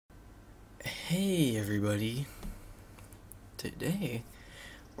Hey everybody, today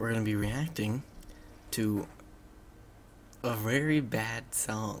we're going to be reacting to a very bad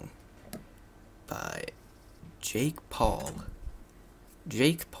song by Jake Paul.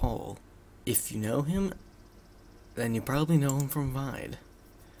 Jake Paul, if you know him, then you probably know him from Vine.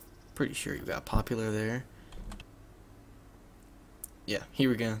 Pretty sure you got popular there. Yeah,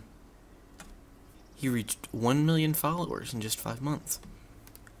 here we go. He reached 1 million followers in just 5 months.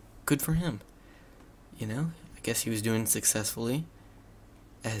 Good for him. You know, I guess he was doing successfully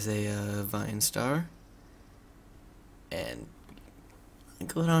as a Vine star. And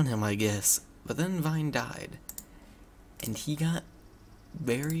good on him, I guess. But then Vine died. And he got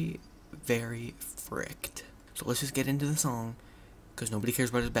very, very fricked. So let's just get into the song, because nobody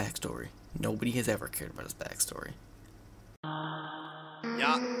cares about his backstory. Nobody has ever cared about his backstory.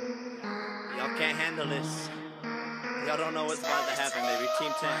 Y'all can't handle this. Y'all don't know what's about to happen, baby.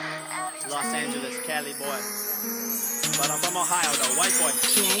 Team 10, Los Angeles, Cali boy. But I'm from Ohio, though, white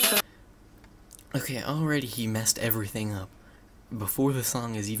boy. Okay, already he messed everything up. Before the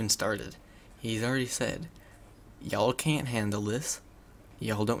song has even started, he's already said, y'all can't handle this.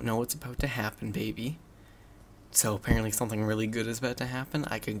 Y'all don't know what's about to happen, baby. So apparently something really good is about to happen.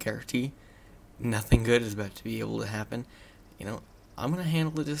 I can guarantee nothing good is about to be able to happen. You know, I'm gonna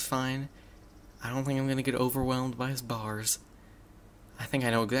handle it just fine. I don't think I'm gonna get overwhelmed by his bars. I think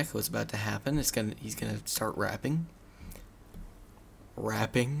I know exactly what's about to happen. He's gonna start rapping.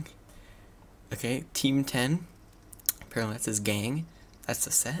 Okay, Team 10. Apparently that's his gang. That's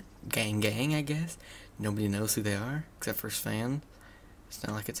the set. Gang, I guess. Nobody knows who they are, except for his fans. It's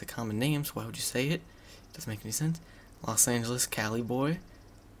not like it's a common name, so why would you say it? Doesn't make any sense. Los Angeles, Cali boy.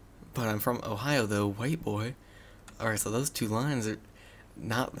 But I'm from Ohio, though, white boy. Alright, so those two lines are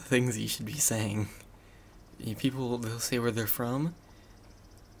not the things you should be saying. People, they'll say where they're from.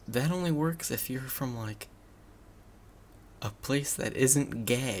 That only works if you're from, like, a place that isn't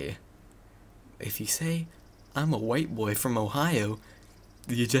gay. If you say, I'm a white boy from Ohio,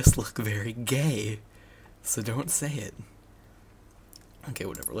 you just look very gay. So don't say it. Okay,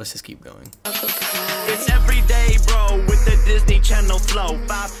 whatever, let's just keep going. It's every day, bro, with the Disney Channel flow.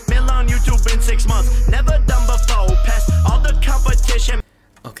 5 mil on YouTube in 6 months. Never done before. Past all the competition.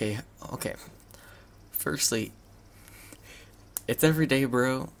 Okay. Firstly, it's every day,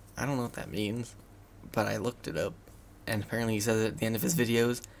 bro. I don't know what that means, but I looked it up, and apparently he says it at the end of his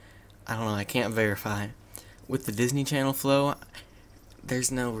videos. I don't know, I can't verify. With the Disney Channel flow,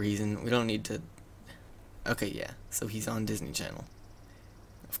 there's no reason. We don't need to... Okay, yeah, so he's on Disney Channel.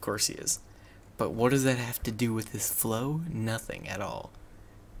 Of course he is. But what does that have to do with his flow? Nothing at all.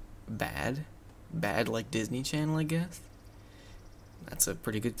 Bad? Bad like Disney Channel, I guess? That's a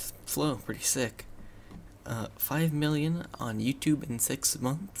pretty good flow, pretty sick. 5 million on YouTube in 6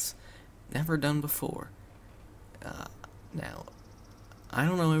 months? Never done before. Now, I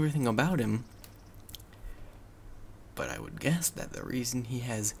don't know everything about him, but I would guess that the reason he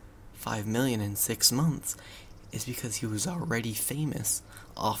has 5 million in 6 months is because he was already famous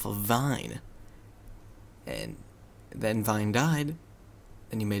off of Vine. And then Vine died,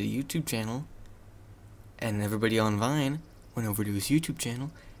 then he made a YouTube channel, and everybody on Vine went over to his YouTube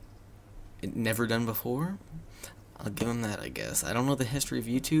channel. It never done before. I'll give him that, I guess. I don't know the history of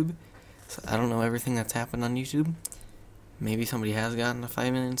YouTube, so I don't know everything that's happened on YouTube. Maybe somebody has gotten to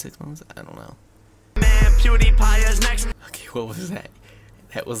 5 million in 6 months. I don't know. Man, PewDiePie is next. Okay, what was that?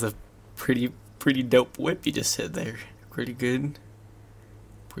 That was a pretty dope whip you just said there. Pretty good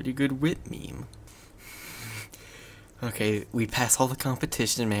whip meme. Okay, we pass all the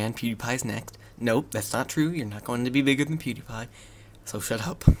competition, man. PewDiePie's next. Nope, that's not true. You're not going to be bigger than PewDiePie. So shut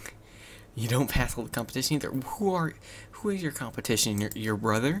up. You don't pass all the competition either. Who is your competition? Your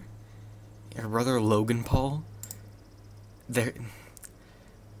brother? Your brother Logan Paul?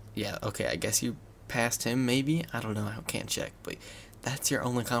 Yeah, okay, I guess you passed him, maybe? I don't know, I can't check, but that's your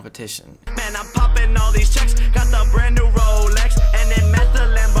only competition. Man, I'm popping all these checks. Got the brand new Rolex, and then met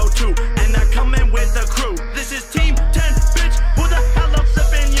the Lambo too. And they're coming with the crew. This is Team 10, bitch. Who the hell I'm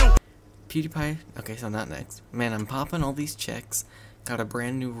flipping you? PewDiePie, okay, so not next. Man, I'm popping all these checks. Got a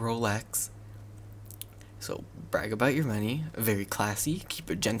brand new Rolex. So, brag about your money. Very classy.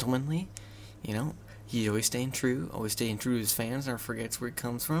 Keep it gentlemanly. You know, he's always staying true to his fans, never forgets where he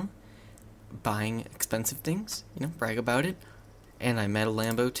comes from. Buying expensive things, you know, brag about it. And I met a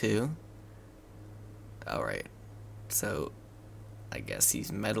Lambo too. Alright, so I guess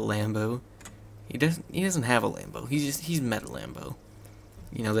he's met a Lambo. He doesn't have a Lambo. He's met a Lambo.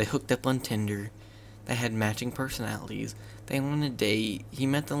 You know, they hooked up on Tinder. They had matching personalities. They went on a date. He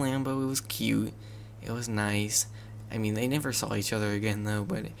met the Lambo. It was cute. It was nice. I mean, they never saw each other again, though,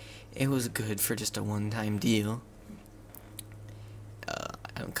 but it was good for just a one-time deal.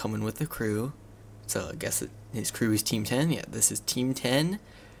 I'm coming with the crew, so I guess his crew is Team 10. Yeah, this is Team 10.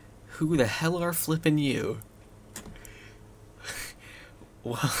 Who the hell are flipping you?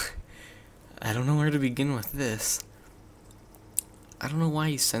 Well, I don't know where to begin with this. I don't know why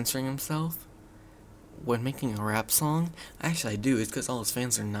he's censoring himself when making a rap song. Actually, I do. It's because all his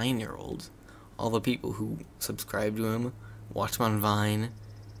fans are 9-year-olds. All the people who subscribe to him, watch him on Vine,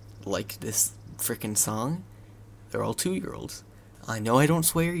 like this freaking song, they're all 2-year-olds. I know I don't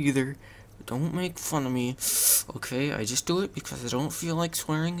swear either. Don't make fun of me. Okay, I just do it because I don't feel like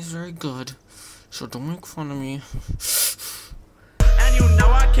swearing is very good. So don't make fun of me. And you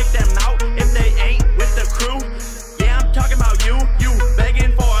know I kick them out if they ain't with the crew. Yeah, I'm talking about you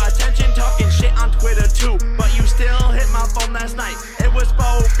begging for attention, talking shit on Twitter too. But you still hit my phone last night. It was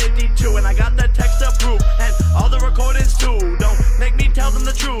 4:52 and I got the text to prove, and all the recordings too. Don't make me tell them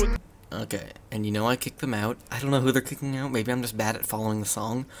the truth. Okay, and you know I kicked them out. I don't know who they're kicking out. Maybe I'm just bad at following the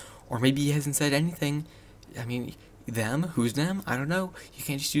song. Or maybe he hasn't said anything. I mean, them? Who's them? I don't know. You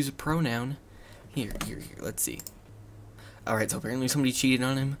can't just use a pronoun. Here, let's see. Alright, so apparently somebody cheated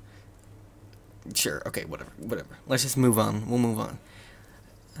on him. Sure, okay, whatever. Let's just move on. We'll move on.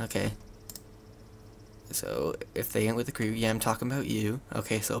 Okay. So, if they ain't with the crew, yeah, I'm talking about you.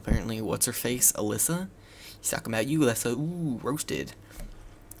 Okay, so apparently, what's her face? Alyssa? He's talking about you, Alyssa. Ooh, roasted.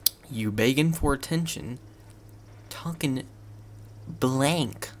 You begging for attention, talking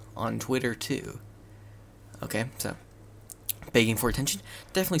blank on Twitter too. Okay, so begging for attention,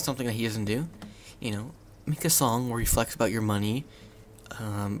 definitely something that he doesn't do. You know, make a song where you flex about your money,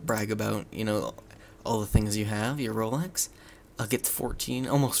 brag about, you know, all the things you have, your Rolex. Gets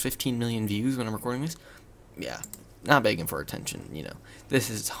almost 15 million views when I'm recording this. Yeah, not begging for attention. You know, this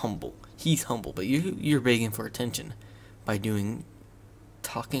is humble. He's humble, but you're begging for attention by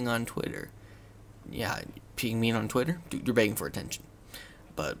talking on Twitter. Yeah, being mean on Twitter, dude, you're begging for attention.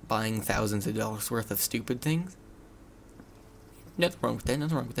 But buying thousands of dollars worth of stupid things, nothing wrong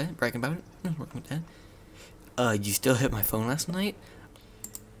with that. Bragging about it, nothing wrong with that. You still hit my phone last night?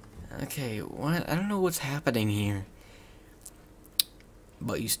 Okay, what? I don't know what's happening here.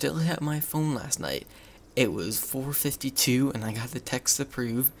 But you still hit my phone last night. It was 4:52 and I got the text to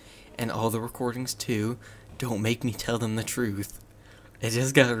prove, and all the recordings too. Don't make me tell them the truth. It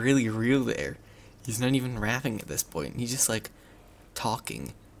just got really real there. He's not even rapping at this point. He's just like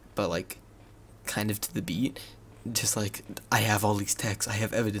talking, but like kind of to the beat. Just like, I have all these texts. I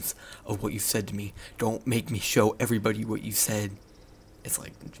have evidence of what you've said to me. Don't make me show everybody what you said. It's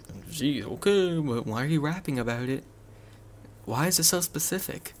like, gee, okay, but why are you rapping about it? Why is it so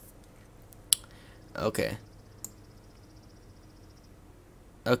specific? Okay.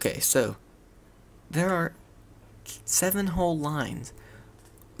 Okay, so there are 7 whole lines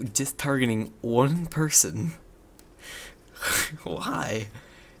just targeting one person. Why?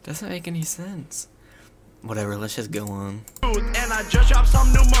 Doesn't make any sense. Whatever, let's just go on. And I just dropped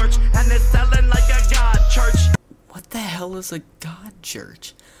some new merch and it's selling like a god church. What the hell is a god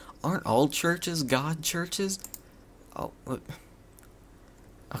church? Aren't all churches god churches? Oh, look.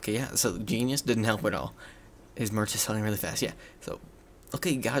 Okay, yeah, so Genius didn't help at all. His merch is selling really fast, yeah. So,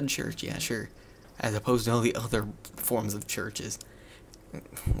 okay, God church, yeah, sure. As opposed to all the other forms of churches.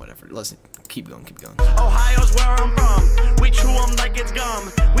 Whatever, let's keep going. Ohio's where I'm from. We chew 'em like it's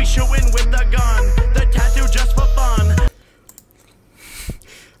gum. We shootin' with the gun. The tattoo just for fun.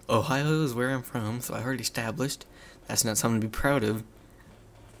 Ohio is where I'm from, so I already established. That's not something to be proud of.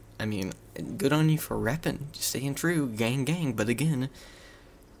 I mean, good on you for repping, just staying true, gang, but again,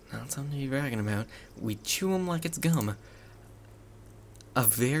 not something to be bragging about. We chew 'em like it's gum. A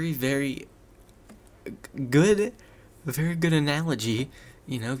very, very good analogy.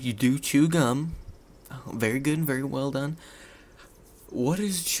 You know, you do chew gum. Oh, very good, very well done. What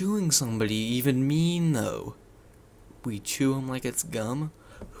does chewing somebody even mean, though? We chew 'em like it's gum?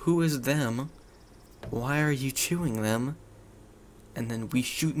 Who is them? Why are you chewing them? And then we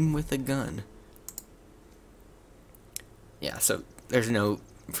shoot 'em with a gun. Yeah, so there's no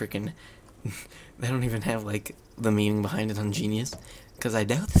freaking... they don't even have, like, the meaning behind it on Genius. Because I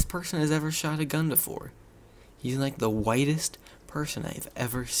doubt this person has ever shot a gun before. He's, like, the whitest person I've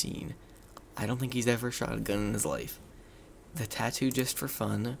ever seen. I don't think he's ever shot a gun in his life. The tattoo just for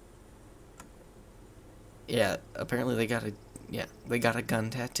fun. Yeah, apparently they got a gun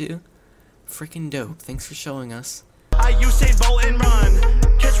tattoo. Freaking dope. Thanks for showing us. I Usain Bolt and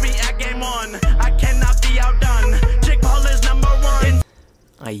run. Catch me at game 1. I cannot be outdone. Jake Paul is #1.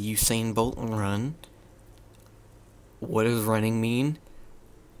 I Usain Bolt and run. What does running mean?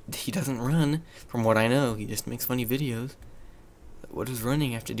 he doesn't run, from what I know. He just makes funny videos. What does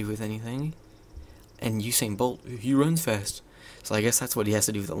running have to do with anything? And Usain Bolt, he runs fast. So I guess that's what he has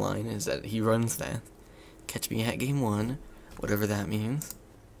to do with the line, is that he runs fast. Catch me at game 1, whatever that means.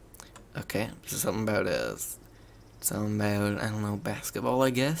 Okay, so something about, I don't know, basketball, I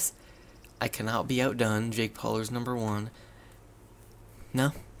guess. I cannot be outdone. Jake Pauler's #1.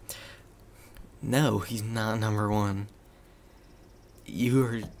 No. No, he's not #1.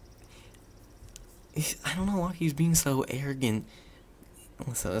 I don't know why he's being so arrogant.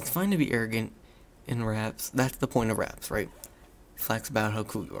 So it's fine to be arrogant in raps. That's the point of raps, right? Flex about how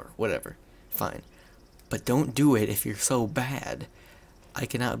cool you are, whatever. Fine. But don't do it if you're so bad. I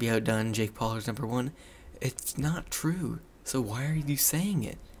cannot be outdone. Jake Pauler's #1. It's not true. So why are you saying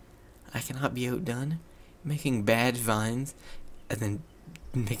it? I cannot be outdone. Making bad vines and then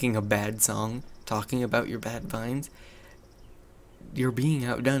making a bad song talking about your bad vines. You're being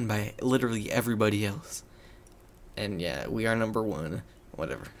outdone by literally everybody else. And yeah, we are #1.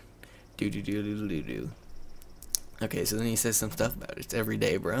 Whatever. Do. Okay, so then he says some stuff about it's every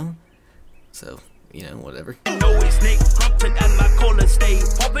day, bro. So, you know, whatever. No, it's Nick Crompton and my callers stay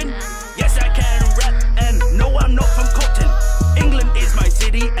popping. Yes, I can rap, and no, I'm not from Compton. England is my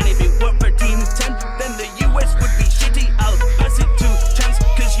city, and if it weren't for Team 10, then the US would be shitty. I'll pass it to Chance,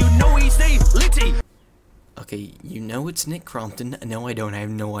 cause you know he stay litty. Okay, you know it's Nick Crompton. No, I don't. I have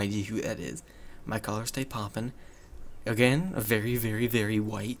no idea who that is. My collars stay poppin'. Again, a very, very, very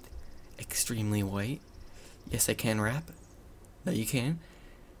white. Extremely white. Yes, I can rap. No, you can.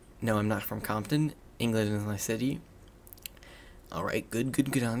 No, I'm not from Compton. England is my city. Alright,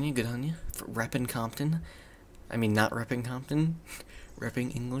 good on you. For reppin' Compton. I mean, not repping Compton.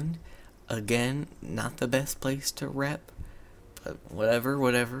 Repping England. Again, not the best place to rep. But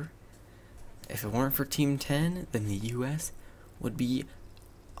whatever. If it weren't for Team 10, then the US would be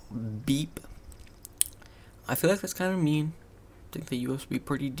beep. I feel like that's kind of mean. I think the US would be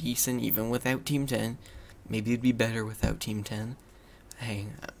pretty decent even without Team 10. Maybe it'd be better without Team 10. Hey,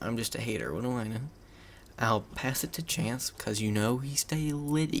 I'm just a hater. What do I know? I'll pass it to Chance, because you know he stay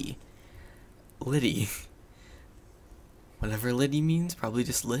litty. Litty. Whatever litty means, probably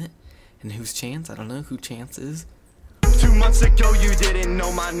just lit. And who's Chance? I don't know who Chance is. 2 months ago you didn't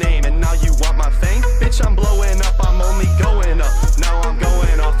know my name, and now you want my fame? Bitch, I'm blowing up, I'm only going up. Now I'm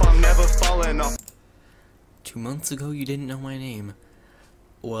going off, I'm never falling off. 2 months ago you didn't know my name.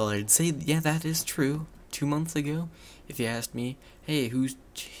 Well, I'd say, yeah, that is true. 2 months ago, if you asked me, hey, who's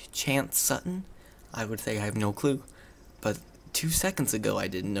Chance Sutton? I would say I have no clue. But 2 seconds ago, I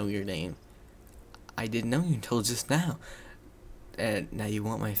didn't know your name. I didn't know you until just now. And now you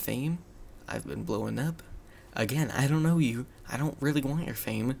want my fame? I've been blowing up. Again, I don't know you. I don't really want your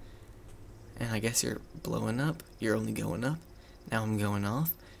fame. And I guess you're blowing up. You're only going up. Now I'm going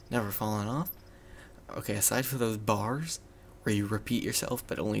off. Never falling off. Okay, aside for those bars where you repeat yourself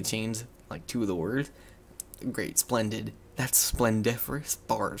but only change like 2 of the words. Great, splendid. That's splendiferous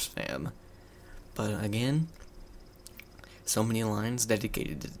bars, fam. But again, so many lines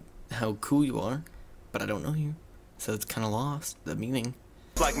dedicated to how cool you are, but I don't know you. So it's kind of lost, the meaning.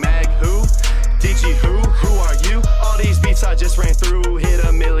 Like Mag who? DG who are you? All these beats I just ran through hit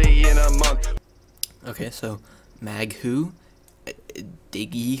 1 million a month. Okay, so Mag who?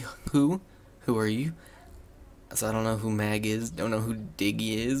 Diggy who are you? So I don't know who Mag is, don't know who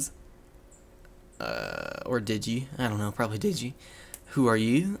Diggy is. Or Digi, I don't know, probably Digi. Who are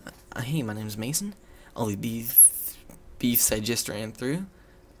you? Hey, my name's Mason. All the beefs I just ran through.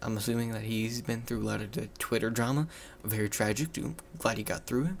 I'm assuming that he's been through a lot of the Twitter drama. Very tragic, dude. Glad he got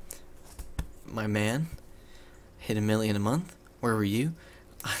through it. My man. Hit 1 million a month. Where were you?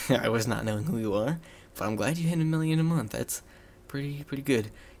 I was not knowing who you are, but I'm glad you hit 1 million a month. That's pretty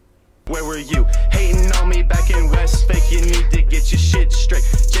good. Where were you? Hating on me back in West Fake. You need to get your shit straight.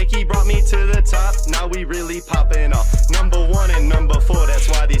 Jakey brought me to the top. Now we really popping off. #1 and #4. That's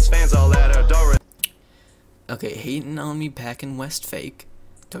why these fans all at our door. Okay, hating on me back in West Fake.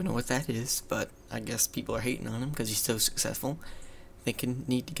 Don't know what that is, but I guess people are hating on him because he's so successful. Thinking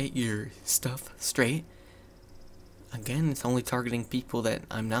need to get your stuff straight. Again, it's only targeting people that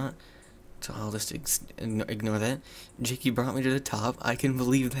I'm not. So I'll just ignore that. Jakey brought me to the top. I can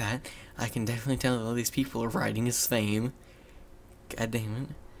believe that. I can definitely tell all these people are riding his fame. God damn it.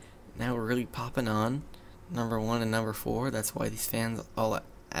 Now we're really popping on. #1 and #4. That's why these fans all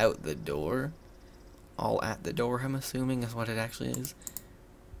out the door. All at the door, I'm assuming, is what it actually is.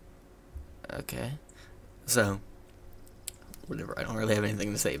 Okay. So, whatever. I don't really have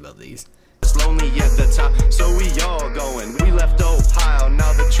anything to say about these. Lonely at the top, so we all going. We left Ohio,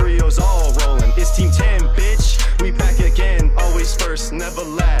 now the trio's all rolling. It's Team 10, bitch. We back again, always first, never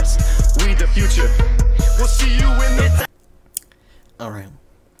last. We the future. We'll see you in the... Alright,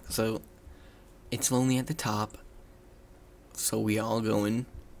 so it's lonely at the top, so we all going.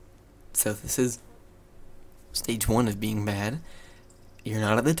 So this is stage 1 of being bad. You're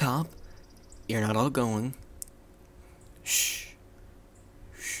not at the top, you're not all going. Shh.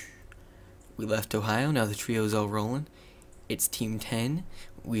 Shh. We left Ohio, now the trio's all rolling. It's Team 10,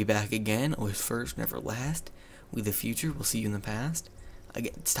 we back again, always first, never last. We the future, we'll see you in the past.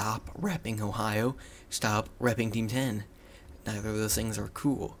 Again, stop repping Ohio, stop repping Team 10. Neither of those things are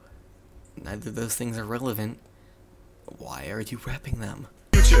cool. Neither of those things are relevant. Why are you repping them?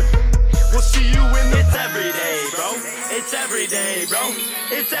 Future. We'll see you in the... It's every day, bro. It's every day, bro.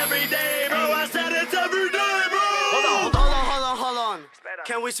 It's every day, bro. I said it's every day, bro. Hold on.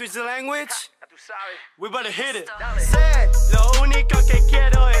 Can we switch the language? We better hit it. Sé, lo único que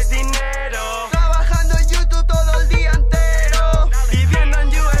quiero es dinero. Trabajando en YouTube todo el día entero. Viviendo en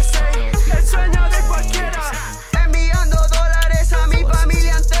USA, el sueño de cualquiera. Enviando dólares a mi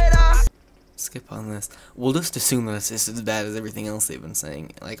familia entera. Skip on this. We'll just assume that it's just as bad as everything else they've been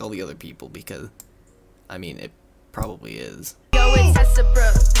saying, like all the other people, because, I mean, it probably is. Yo, it's Tessa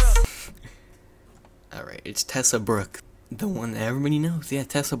Brooks. Alright, it's Tessa Brooks. The one that everybody knows. Yeah,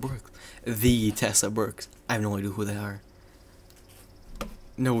 Tessa Brooks. The Tessa Brooks. I have no idea who they are.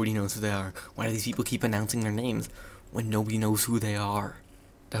 Nobody knows who they are. Why do these people keep announcing their names when nobody knows who they are?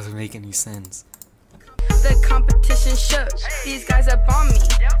 Doesn't make any sense. The competition shook. These guys up on me.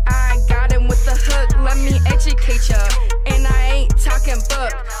 I got him with the hook. Let me educate ya. And I ain't talking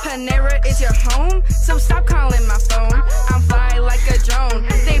book. Panera is your home, so stop calling my phone. I'm fly like a drone.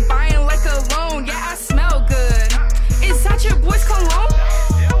 They buying like a loan. Yeah, I smell good. Is that your boy's cologne?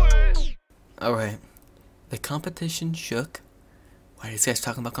 Alright. The competition shook. Why are these guys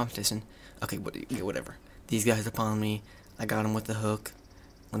talking about competition? Okay, whatever. These guys upon me. I got them with the hook.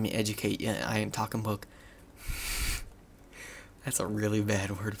 Let me educate you. I ain't talking book. That's a really bad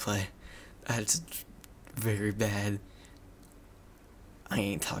wordplay. That's very bad. I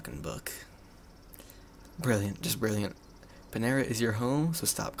ain't talking book. Brilliant, just brilliant. Panera is your home, so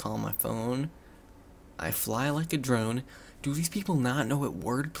stop calling my phone. I fly like a drone. Do these people not know what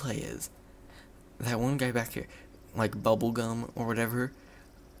wordplay is? That one guy back here, like bubblegum or whatever.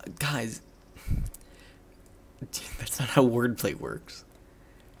 Guys, that's not how wordplay works.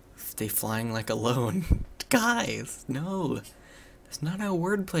 Stay flying like a loan. Guys, no. That's not how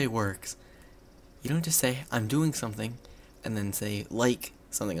wordplay works. You don't just say, I'm doing something, and then say, like,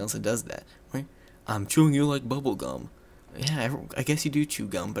 something else that does that, right? I'm chewing you like bubblegum. Yeah, I guess you do chew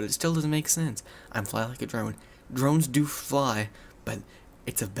gum, but it still doesn't make sense. I'm fly like a drone. Drones do fly, but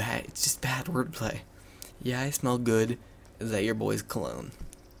it's just bad wordplay. Yeah, I smell good. Is that your boy's cologne?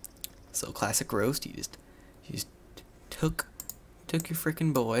 So classic roast, you just took your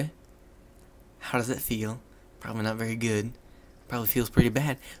frickin' boy. How does it feel? Probably not very good. Probably feels pretty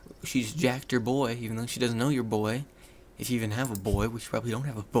bad. She's jacked your boy, even though she doesn't know your boy. If you even have a boy, which you probably don't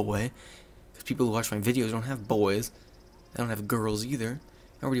have a boy. Because people who watch my videos don't have boys. They don't have girls either.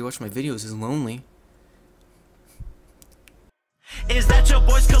 Everybody who watches my videos is lonely. Is that your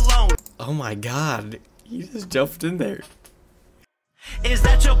boy's cologne? Oh my god. You just jumped in there. Is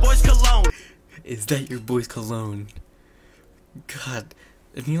that your boy's cologne? Is that your boy's cologne? God.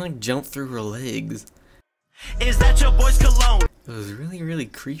 And he like jumped through her legs. Is that your boy's cologne? It was really, really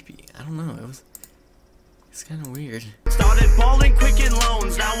creepy. I don't know. It's kind of weird. Started balling quick in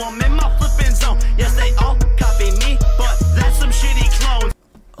loans. Now I'm in my flipping zone. Yes, they all copy me, but that's some shitty clones.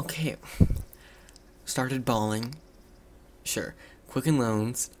 Okay. Started balling. Sure. Quicken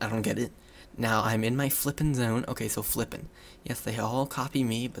Loans. I don't get it. Now I'm in my flippin' zone. Okay, so flippin'. Yes, they all copy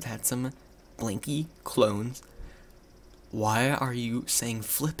me, but that's some blanky clones. Why are you saying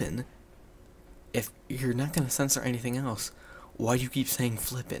flippin' if you're not gonna censor anything else? Why do you keep saying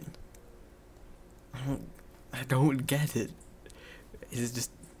flippin'? I don't get it. It's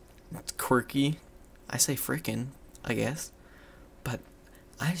just quirky. I say frickin', I guess. But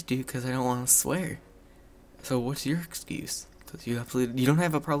I just do because I don't want to swear. So what's your excuse? Because you don't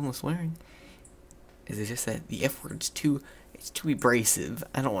have a problem with swearing. Is it just that the F word's too abrasive?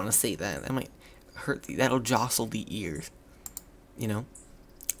 I don't want to say that. That might hurt that'll jostle the ears. You know?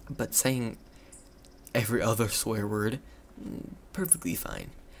 But saying every other swear word, perfectly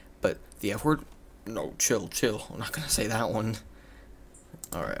fine. But the F word, no, chill. I'm not gonna say that one.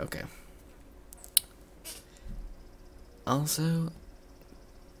 Alright, okay. Also,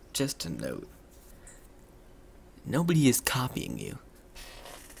 just a note. Nobody is copying you.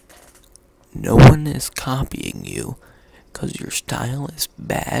 No one is copying you because your style is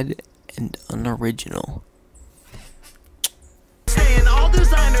bad and unoriginal.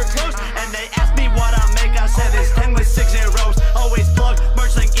 close. And they asked me what I make, I said it's 10 with 6 zeros. Always plug,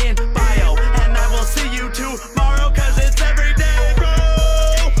 merch link in bio. And I will see you tomorrow, cause it's every day, bro.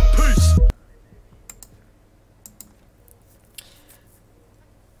 Peace.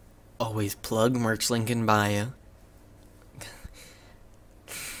 Always plug, merch link in bio.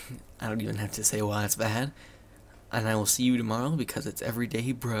 I don't even have to say why it's bad. And I will see you tomorrow because it's every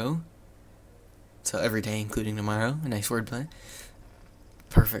day, bro. So every day, including tomorrow. A nice wordplay.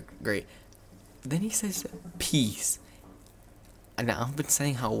 Perfect. Great. Then he says, peace. And now I've been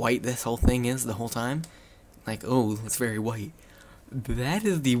saying how white this whole thing is the whole time. Like, oh, it's very white. That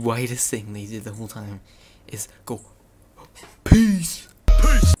is the whitest thing they did the whole time. Is go, peace.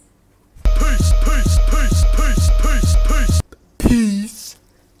 Peace. Peace. Peace. Peace. Peace. Peace. Peace. Peace.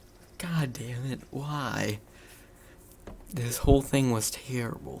 God damn it. Why? This whole thing was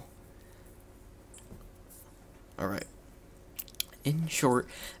terrible. Alright. In short,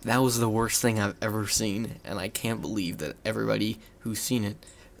 that was the worst thing I've ever seen, and I can't believe that everybody who's seen it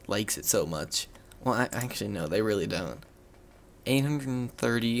likes it so much. Well, actually, no, they really don't.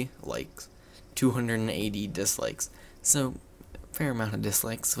 830 likes, 280 dislikes. So, fair amount of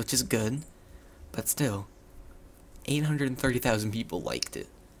dislikes, which is good, but still, 830,000 people liked it.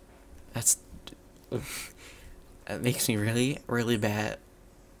 That's... That makes me really, really bad.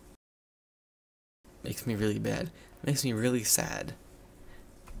 Makes me really bad. Makes me really sad.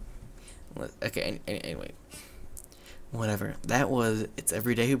 Okay, anyway. Whatever. That was It's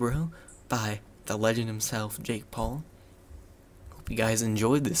Everyday Bro by the legend himself, Jake Paul. Hope you guys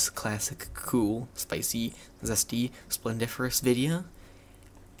enjoyed this classic, cool, spicy, zesty, splendiferous video.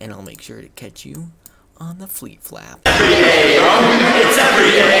 And I'll make sure to catch you on the Fleet Flap. Every day, bro. It's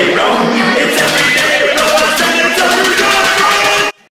every day, bro. It's every day.